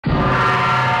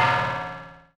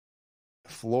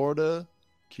Florida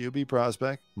QB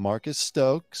prospect, Marcus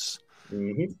Stokes,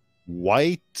 Mm-hmm.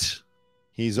 white.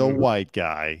 He's a Mm-hmm. white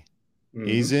guy.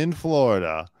 He's Mm-hmm. in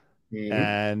Florida, Mm-hmm.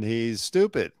 and he's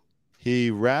stupid.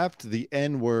 He rapped the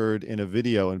N-word in a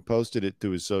video and posted it to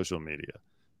his social media.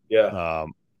 Yeah.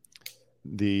 Um,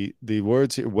 the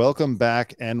words here, welcome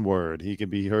back N-word, he can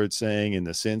be heard saying in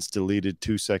the since deleted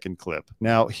 2-second clip.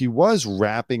 Now, he was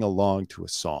rapping along to a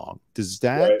song. Does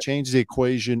that Right. change the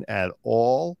equation at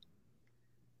all?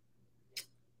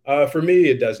 For me,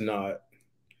 it does not.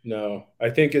 No, I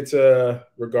think it's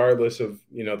regardless of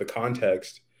the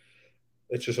context.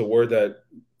 It's just a word that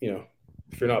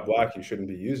if you're not black, you shouldn't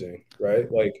be using,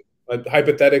 right? Like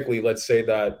hypothetically, let's say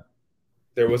that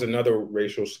there was another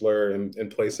racial slur in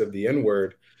place of the N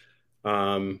word.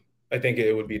 I think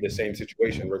it would be the same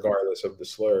situation regardless of the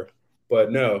slur.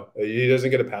 But no, he doesn't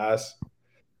get a pass.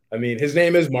 I mean, his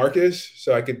name is Marcus,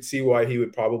 so I could see why he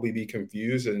would probably be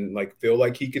confused and like feel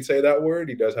like he could say that word.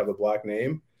 He does have a black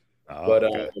name, but Oh,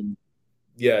 okay.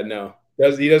 yeah, no,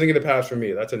 he doesn't get a pass from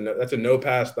me. That's a no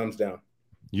pass, thumbs down.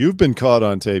 You've been caught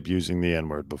on tape using the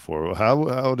N-word before.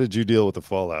 How did you deal with the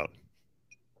fallout?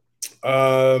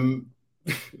 Um,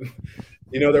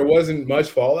 there wasn't much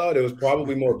fallout. It was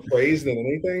probably more praise than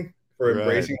anything for Right.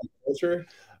 embracing the culture.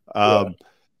 Yeah, Um,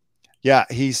 yeah,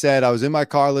 he said, I was in my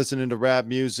car listening to rap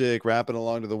music, rapping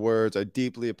along to the words. I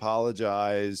deeply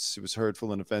apologize. It was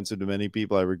hurtful and offensive to many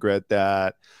people. I regret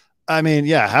that. I mean,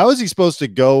 yeah, how is he supposed to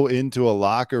go into a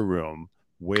locker room,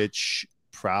 which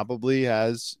probably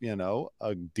has,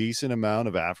 a decent amount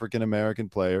of African American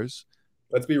players?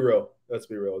 let's be real. Let's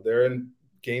be real. They're in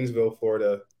Gainesville,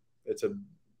 Florida. It's a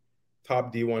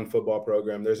top D1 football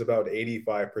program. There's about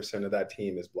 85% of that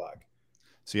team is black.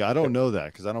 See, I don't know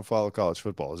that because I don't follow college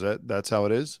football. That's how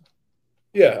it is?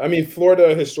 Yeah, I mean,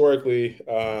 Florida historically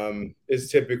is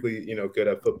typically good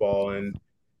at football, and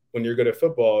when you're good at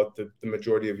football, the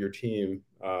majority of your team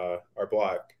are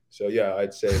black. So yeah,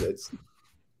 I'd say it's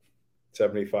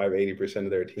 75-80% of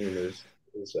their team is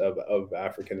of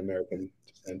African American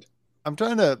descent. I'm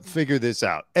trying to figure this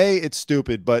out. It's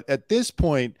stupid, but at this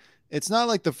point, it's not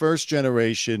like the first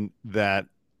generation that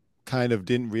kind of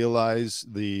didn't realize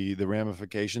the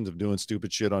ramifications of doing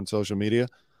stupid shit on social media.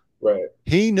 Right,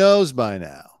 He knows by now.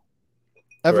 right.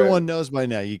 Everyone knows by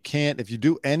now. You can't, if you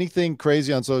do anything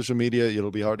crazy on social media,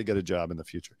 it'll be hard to get a job in the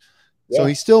future. So Yeah.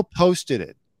 he still posted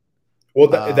it.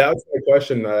 Well, Uh, that's the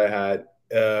question that I had,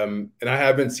 and I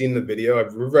haven't seen the video.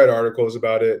 I've read articles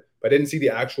about it, but I didn't see the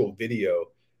actual video.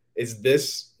 Is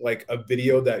this like a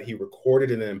video that he recorded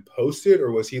and then posted,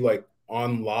 or was he like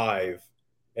on live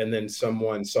and then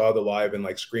someone saw the live and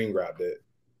like screen grabbed it?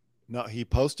 no, he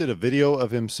posted a video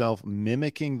of himself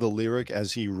mimicking the lyric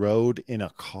as he rode in a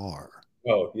car.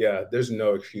 Oh yeah, there's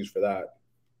no excuse for that.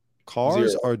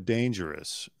 Cars Zero. are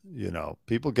dangerous.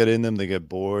 People get in them, they get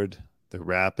bored, they're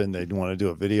rapping, they want to do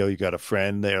a video. You got a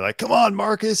friend, they're like, come on,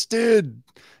 Marcus, dude,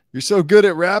 you're so good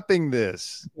at rapping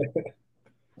this.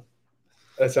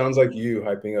 That sounds like you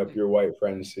hyping up your white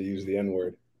friends to use the N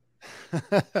word.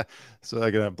 So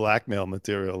I can have blackmail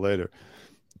material later.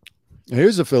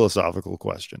 Here's a philosophical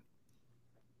question.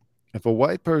 If a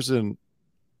white person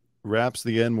raps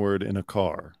the N-word in a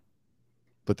car,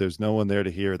 but there's no one there to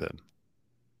hear them,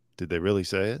 did they really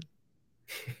say it?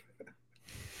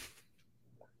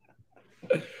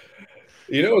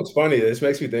 What's funny? This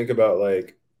makes me think about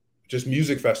like just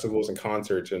music festivals and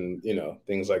concerts and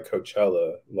things like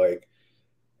Coachella. Like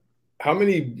how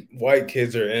many white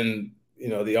kids are in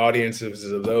the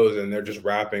audiences of those and they're just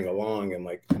rapping along and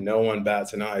like no one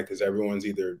bats an eye because everyone's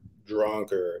either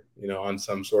drunk or on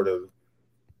some sort of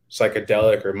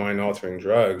psychedelic or mind altering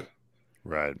drug.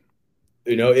 Right.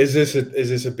 Is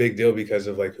this a big deal because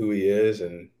of like who he is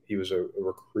and he was a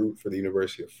recruit for the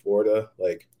University of Florida?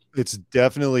 Like, It's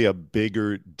definitely a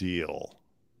bigger deal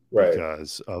right.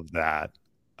 because of that.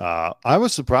 I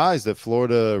was surprised that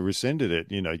Florida rescinded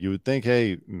it. You would think,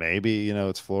 hey, maybe,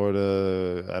 it's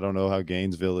Florida. I don't know how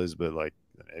Gainesville is, but like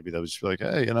maybe that was just like,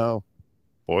 hey,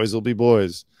 boys will be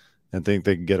boys and think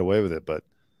they can get away with it. But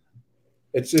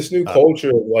It's this new uh, culture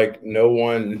of like no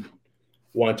one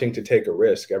wanting to take a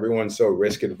risk. Everyone's so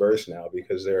risk adverse now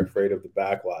because they're afraid of the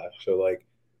backlash. So like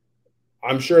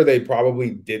I'm sure they probably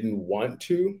didn't want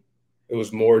to. It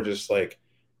was more just like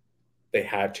they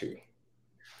had to.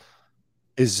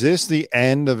 is this the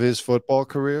end of his football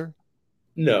career?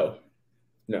 No,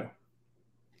 no,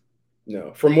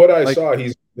 no. From what I Like, saw,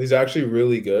 he's actually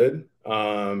really good.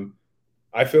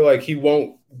 I feel like he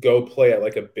won't go play at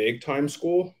like a big time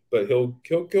school, but he'll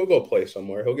go play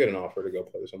somewhere. He'll get an offer to go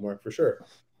play somewhere for sure.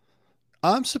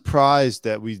 I'm surprised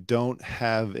that we don't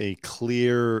have a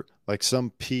clear, like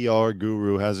some PR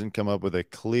guru hasn't come up with a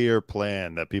clear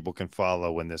plan that people can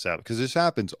follow when this happens, because this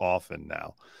happens often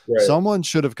now. Right. Someone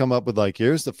should have come up with like,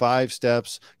 here's the 5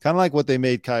 steps, kind of like what they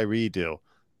made Kyrie do.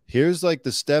 Here's like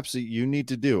the steps that you need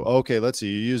to do. Okay, let's see.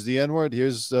 You use the N word.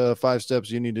 Here's 5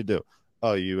 steps you need to do.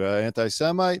 Oh, you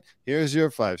anti-Semite. Here's your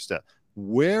 5 step.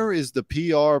 Where is the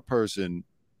PR person,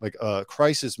 like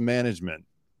crisis management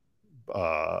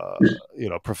uh,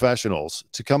 professionals,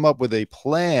 to come up with a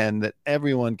plan that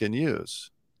everyone can use?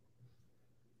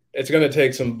 It's going to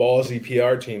take some ballsy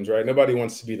PR teams, right? Nobody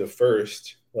wants to be the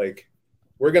first. Like,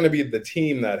 we're going to be the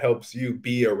team that helps you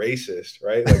be a racist,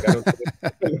 right? Like, I don't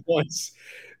think anyone wants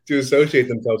to associate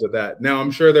themselves with that. Now,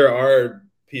 I'm sure there are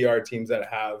PR teams that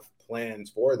have plans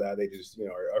for that. They just,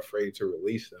 are afraid to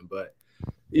release them. But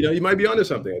you might be onto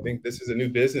something. I think this is a new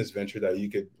business venture that you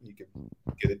could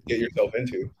get yourself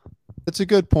into. That's a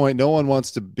good point. No one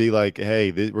wants to be like,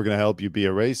 hey, we're going to help you be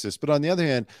a racist. But on the other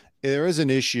hand, there is an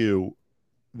issue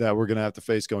that we're going to have to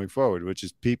face going forward, which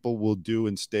is people will do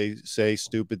and say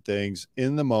stupid things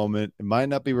in the moment. It might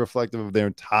not be reflective of their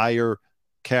entire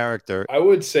character. I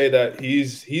would say that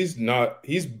he's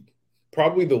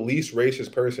probably the least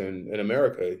racist person in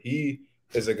America. He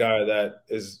is a guy that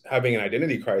is having an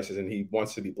identity crisis and he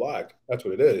wants to be black. That's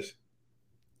what it is.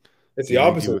 It's Do the you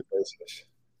think opposite of racist.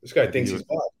 This guy thinks he's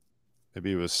black.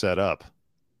 maybe he was set up?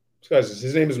 This guy's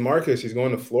his name is Marcus. He's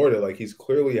going to Florida. Like he's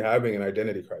clearly having an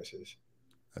identity crisis.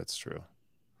 That's true.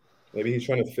 Maybe he's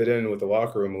trying to fit in with the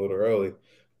locker room a little early.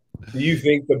 Do you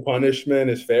think the punishment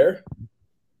is fair?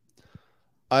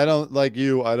 I don't like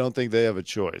you. I don't think they have a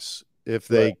choice. If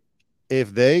Right.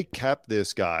 they kept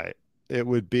this guy, it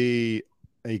would be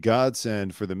a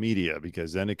godsend for the media,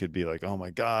 because then it could be like, oh my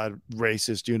God,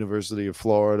 racist University of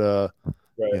Florida. You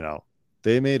Right. know,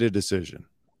 they made a decision.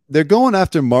 They're going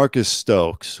after Marcus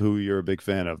Stokes, who you're a big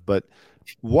fan of, but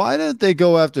why didn't they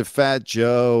go after Fat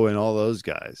Joe and all those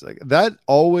guys? Like that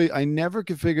always, I never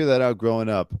could figure that out growing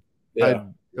up. Yeah.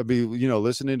 I'd be,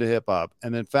 listening to hip hop,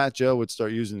 and then Fat Joe would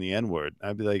start using the N word.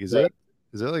 I'd be like, Right.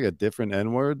 is there like a different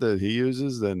N word that he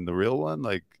uses than the real one?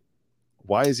 Like,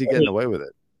 why is he I getting mean, away with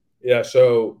it? yeah.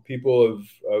 So people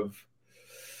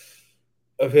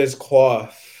of his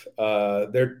cloth,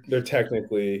 they're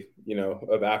technically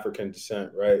of African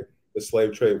descent, right? The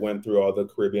slave trade went through all the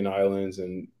Caribbean islands,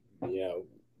 and you know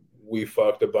we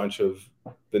fucked a bunch of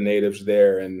the natives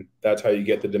there, and that's how you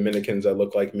get the Dominicans that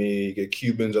look like me. You get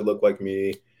Cubans that look like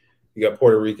me. You got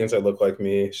Puerto Ricans that look like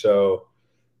me. So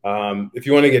if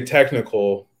you want to get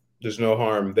technical, there's no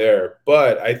harm there.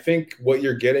 But I think what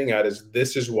you're getting at is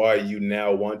this is why you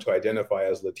now want to identify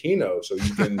as Latino, so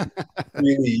you can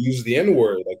really use the N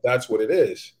word. Like that's what it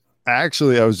is.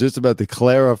 Actually, I was just about to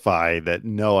clarify that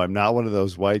no, I'm not one of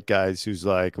those white guys who's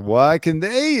like, why can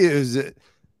they use it?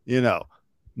 You know,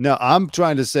 no, I'm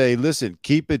trying to say, listen,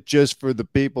 keep it just for the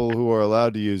people who are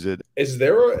allowed to use it. Is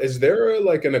there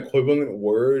like an equivalent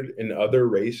word in other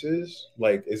races?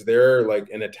 Like, is there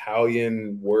like an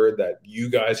Italian word that you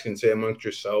guys can say amongst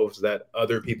yourselves that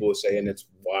other people will say and it's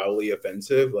wildly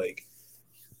offensive? Like,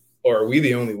 or are we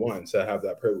the only ones that have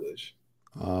that privilege?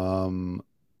 Um,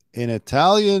 in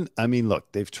Italian, I mean,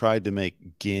 look, they've tried to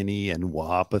make Guinea and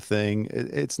WAP a thing.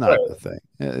 It's not Right. a thing.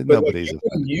 But like Nobody's you offended.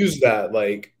 wouldn't use that.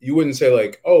 Like you wouldn't say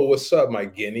like, "Oh, what's up, my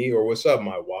guinea," or "What's up,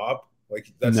 my wop."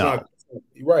 Like that's No, not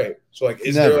right. So like,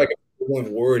 is there like never. a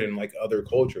equivalent word in like other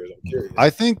cultures? I'm I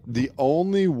curious. think the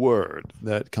only word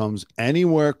that comes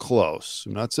anywhere close,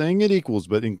 I'm not saying it equals,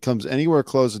 but it comes anywhere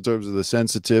close in terms of the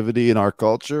sensitivity in our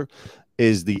culture,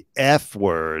 is the F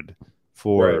word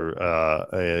Right. for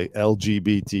a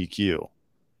LGBTQ.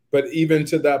 But even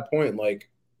to that point, like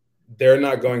they're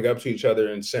not going up to each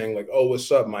other and saying like, "Oh,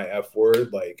 what's up, my F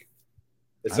word." Like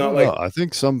it's I not don't know. like I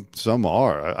think some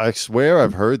are. I swear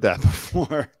I've heard that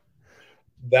before.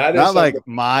 that is Not like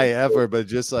something. my ever, but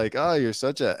just like, oh, you're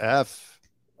such a F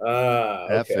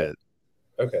Okay, it.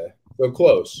 okay. So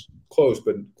close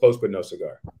but no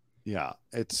cigar. Yeah,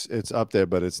 it's up there,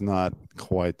 but it's not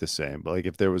quite the same. But like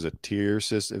if there was a tier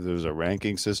system, if there was a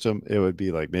ranking system, it would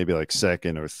be like maybe like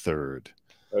second or third.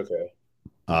 Okay.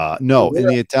 So No, in we're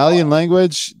the at Italian five.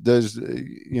 language, there's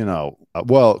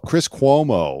well, Chris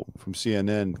Cuomo from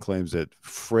CNN claims that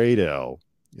Fredo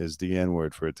is the N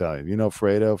word for Italian. You know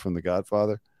Fredo from The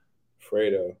Godfather?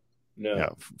 Fredo. Yeah, No.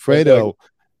 What's like Fredo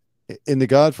in The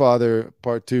Godfather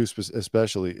Part Two,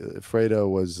 especially, Fredo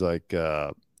was like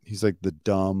he's like the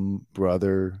dumb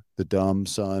brother, the dumb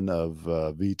son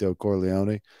of Vito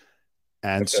Corleone,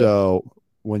 and okay. so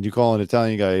when you call an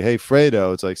Italian guy, "Hey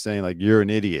Fredo," it's like saying like you're an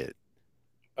idiot.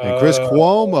 And Chris Uh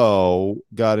Cuomo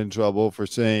got in trouble for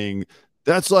saying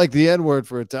that's like the N word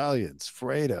for Italians,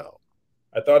 Fredo.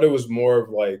 I thought it was more of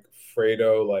like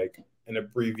Fredo, like an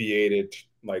abbreviated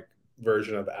like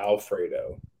version of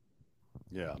Alfredo.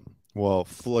 Yeah. Well,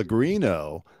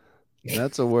 flagrino,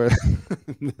 that's a word.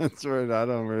 That's a word I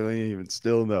don't really even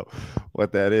still know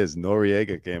what that is.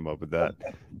 Noriega came up with that.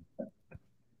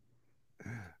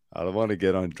 I don't want to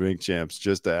get on Drink Champs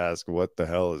just to ask what the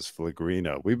hell is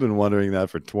flagrino. We've been wondering that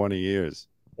for 20 years.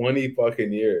 20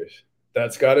 fucking years.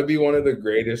 That's got to be one of the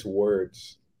greatest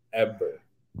words ever.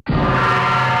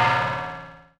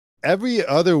 Every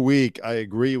other week, I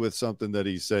agree with something that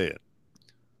he's saying.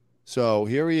 So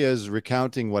here he is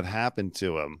recounting what happened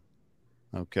to him.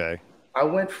 Okay. I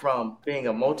went from being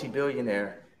a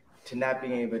multi-billionaire to not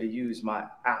being able to use my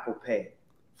Apple Pay.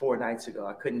 4 nights ago,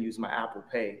 I couldn't use my Apple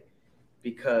Pay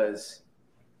because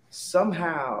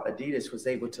somehow Adidas was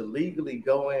able to legally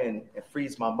go in and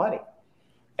freeze my money.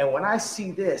 And when I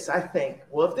see this, I think,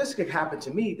 well, if this could happen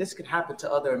to me, this could happen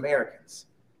to other Americans.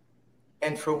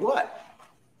 And for what?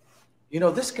 You know,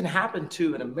 this can happen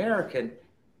to an American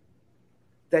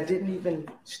that didn't even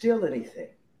steal anything,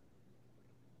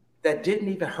 that didn't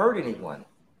even hurt anyone.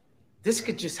 This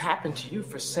could just happen to you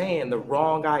for saying the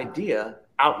wrong idea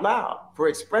out loud, for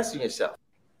expressing yourself.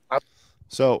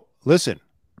 So listen,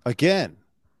 again,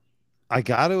 I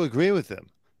got to agree with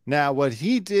him. Now, what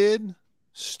he did,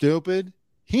 stupid.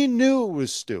 He knew it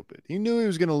was stupid. He knew he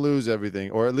was going to lose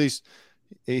everything, or at least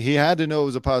he had to know it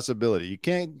was a possibility. You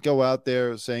can't go out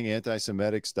there saying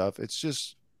anti-Semitic stuff. It's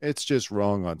just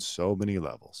wrong on so many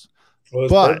levels. Well,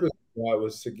 his But purpose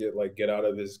was to get out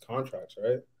of his contracts,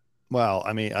 right? well,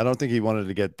 I mean, I don't think he wanted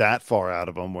to get that far out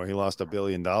of him where he lost $1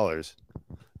 billion.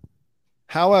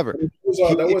 However, That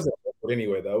he, wasn't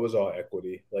anyway. That was all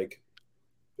equity. Like,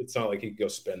 it's not like he could go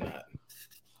spend that.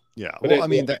 yeah. But Well, I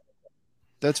mean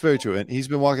that's very true. And he's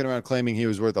been walking around claiming he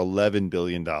was worth $11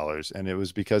 billion. And it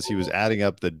was because he was adding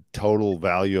up the total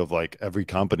value of like every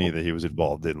company that he was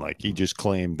involved in. Like he just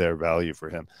claimed their value for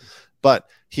him. But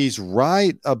he's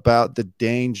right about the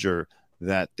danger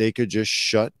that they could just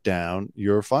shut down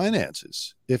your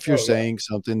finances if you're saying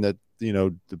something that,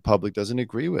 the public doesn't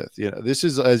agree with. This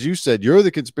is, as you said, you're the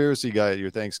conspiracy guy at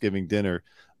your Thanksgiving dinner.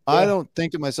 Yeah. I don't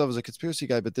think of myself as a conspiracy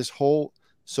guy, but this whole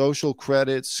social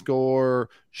credit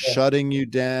score, shutting you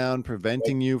down,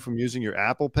 preventing you from using your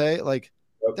Apple Pay, like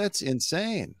that's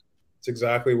insane. It's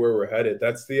exactly where we're headed.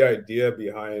 That's the idea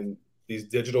behind these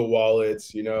digital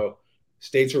wallets.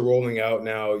 States are rolling out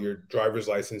now. Your driver's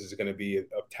license is going to be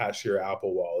attached to your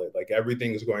Apple Wallet. Like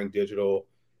everything is going digital.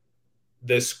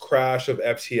 This crash of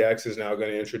FTX is now going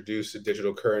to introduce a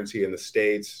digital currency in the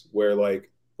States where like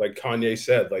Kanye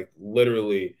said, like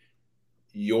literally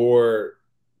your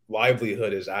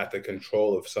livelihood is at the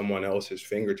control of someone else's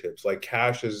fingertips. Like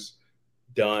cash is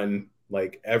done.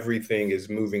 Like everything is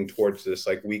moving towards this.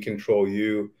 Like we control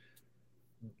you.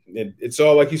 It's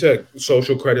all like you said,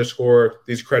 social credit score.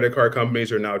 These credit card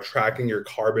companies are now tracking your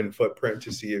carbon footprint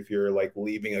to see if you're like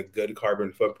leaving a good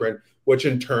carbon footprint, which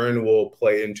in turn will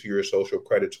play into your social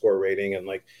credit score rating. And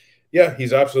like, yeah,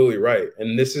 he's absolutely right.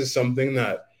 And this is something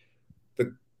that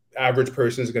the average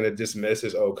person is going to dismiss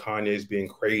as, oh, Kanye's being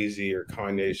crazy or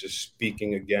Kanye's just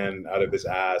speaking again out of his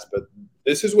ass. But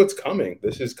this is what's coming.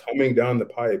 This is coming down the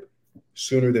pipe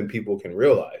sooner than people can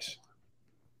realize.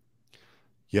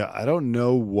 Yeah, I don't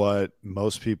know what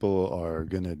most people are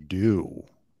going to do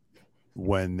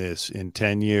in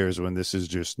 10 years, when this is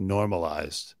just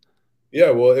normalized. Yeah,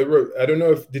 well, I don't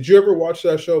know did you ever watch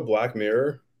that show, Black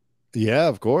Mirror? Yeah,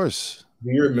 of course.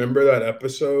 Do you remember that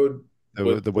episode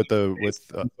With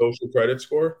social credit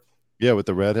score? Yeah, with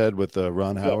the redhead, with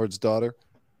Ron Howard's daughter.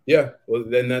 Yeah, well,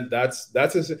 then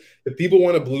if people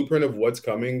want a blueprint of what's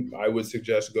coming, I would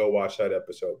suggest go watch that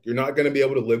episode. You're not going to be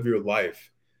able to live your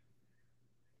life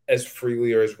as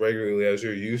freely or as regularly as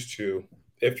you're used to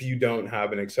if you don't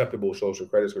have an acceptable social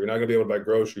credit score. You're not going to be able to buy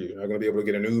groceries. You're not going to be able to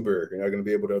get an Uber. You're not going to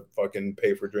be able to fucking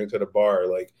pay for drinks at a bar.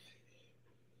 Like,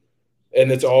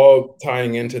 and it's all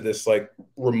tying into this like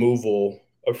removal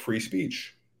of free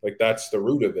speech. Like that's the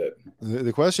root of it.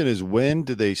 The question is, when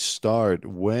do they start?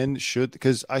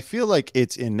 Because I feel like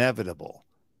it's inevitable.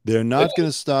 They're not going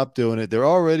to stop doing it. They're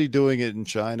already doing it in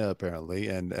China, apparently.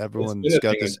 And everyone's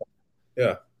got this.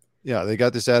 Yeah. Yeah. They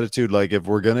got this attitude. Like if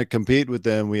we're going to compete with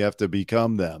them, we have to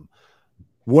become them.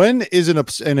 When is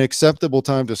an acceptable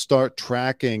time to start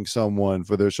tracking someone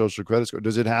for their social credit score?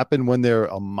 Does it happen when they're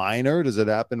a minor? Does it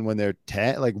happen when they're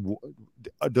 10? Like,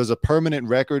 does a permanent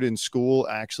record in school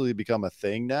actually become a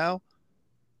thing now?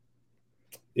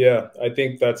 Yeah, I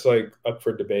think that's like up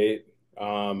for debate.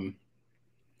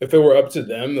 If it were up to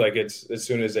them, like it's as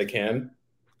soon as they can.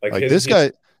 Like this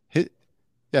guy,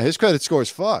 his credit score is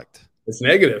fucked. It's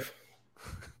negative.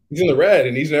 He's in the red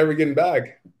and he's never getting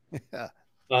back. Yeah.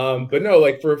 But no,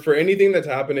 like for anything that's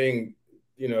happening,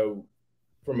 you know,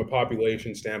 from a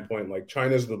population standpoint, like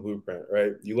China's the blueprint,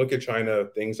 right? You look at China,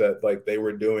 things that like they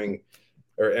were doing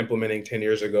or implementing 10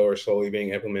 years ago are slowly being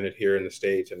implemented here in the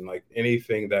States. And like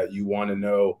anything that you want to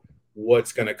know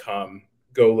what's going to come,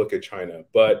 go look at China.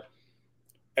 But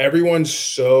everyone's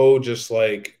so just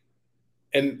like,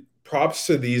 and props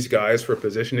to these guys for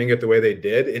positioning it the way they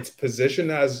did. It's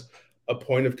positioned as a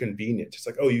point of convenience. It's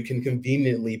like, oh, you can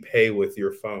conveniently pay with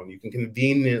your phone. You can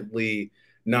conveniently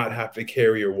not have to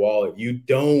carry your wallet. You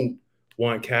don't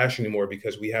want cash anymore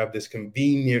because we have this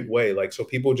convenient way. Like, so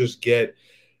people just get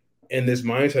in this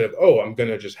mindset of, oh, I'm going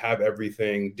to just have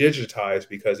everything digitized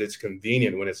because it's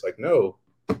convenient, when it's like, no,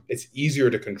 it's easier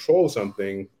to control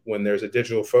something when there's a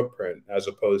digital footprint as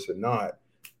opposed to not.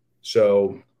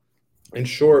 So in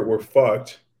short, we're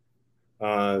fucked.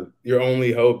 Your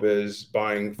only hope is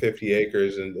buying 50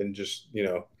 acres and just, you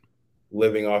know,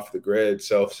 living off the grid,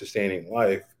 self-sustaining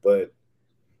life. But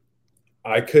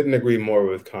I couldn't agree more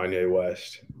with Kanye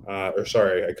West. Or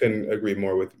sorry, I couldn't agree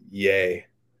more with Ye,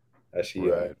 as he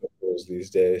Right. goes these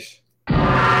days.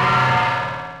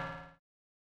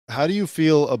 How do you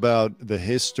feel about the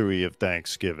history of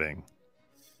Thanksgiving?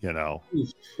 You know,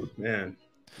 Man,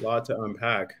 a lot to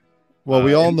unpack. well,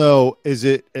 we all And know, is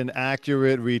it an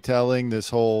accurate retelling, this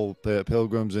whole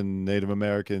Pilgrims and Native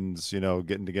Americans, you know,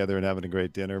 getting together and having a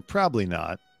great dinner? Probably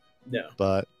not. no,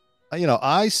 But, you know,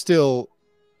 I still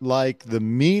like the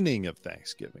meaning of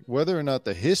Thanksgiving, whether or not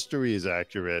the history is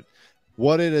accurate,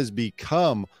 what it has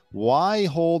become. Why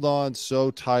hold on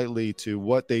so tightly to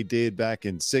what they did back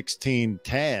in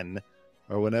 1610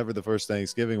 or whenever the first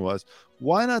Thanksgiving was?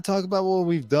 Why not talk about what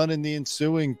we've done in the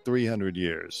ensuing 300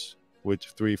 years, which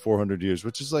 400 years,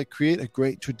 which is like create a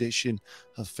great tradition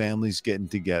of families getting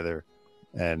together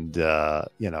and,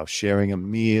 you know, sharing a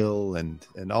meal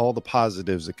and all the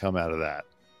positives that come out of that.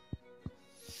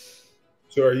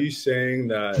 so are you saying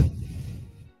that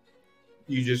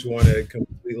you just want to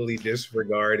completely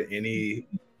disregard any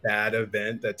bad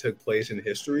event that took place in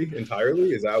history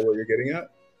entirely? Is that what you're getting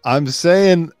at? I'm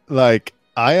saying, like,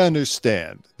 I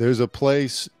understand there's a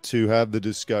place to have the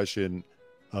discussion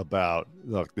about,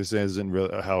 look, this isn't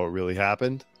really how it really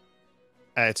happened.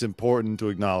 It's important to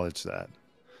acknowledge that.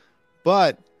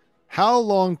 But how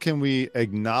long can we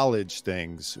acknowledge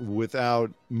things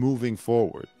without moving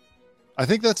forward? I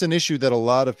think that's an issue that a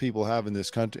lot of people have in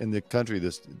the country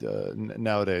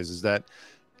nowadays, is that,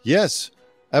 yes,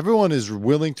 everyone is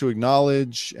willing to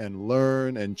acknowledge and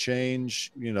learn and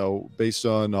change, you know, based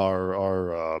on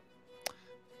our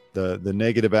the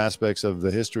negative aspects of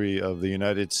the history of the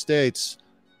United States.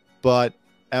 But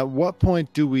at what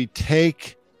point do we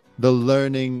take the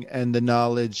learning and the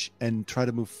knowledge and try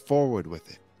to move forward with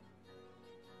it?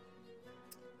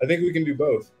 I think we can do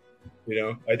both. You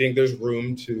know, I think there's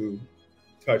room to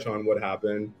touch on what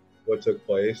happened, what took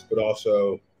place, but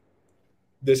also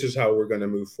this is how we're going to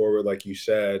move forward, like you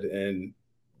said, and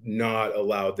not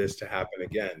allow this to happen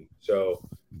again. So,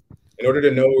 in order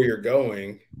to know where you're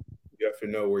going, you have to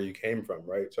know where you came from,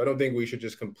 right? So, I don't think we should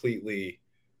just completely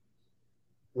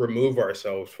remove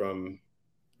ourselves from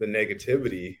the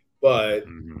negativity, but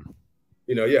Mm-hmm.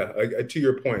 you know, yeah, to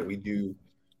your point, we do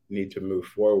need to move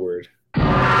forward.